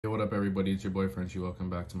Hey, what up everybody, it's your boy Frenchiie. Welcome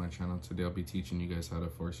back to my channel. Today I'll be teaching you guys how to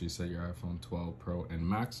force reset your iPhone 12 Pro and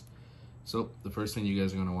Max. So the first thing you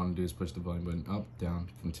guys are going to want to do is push the volume button up, down,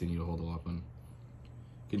 continue to hold the lock button.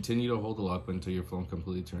 Continue to hold the lock button until your phone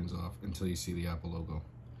completely turns off, until you see the Apple logo.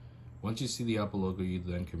 Once you see the Apple logo, you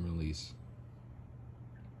then can release.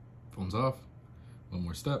 Phone's off. One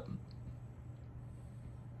more step.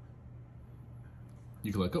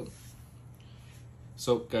 You can let go.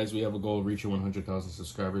 So guys, we have a goal of reaching 100,000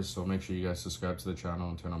 subscribers, so make sure you guys subscribe to the channel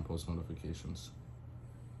and turn on post notifications.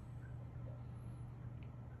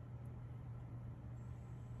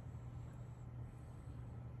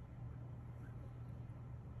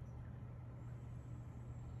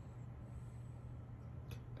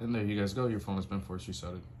 And there you guys go, your phone has been force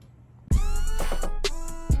resetted.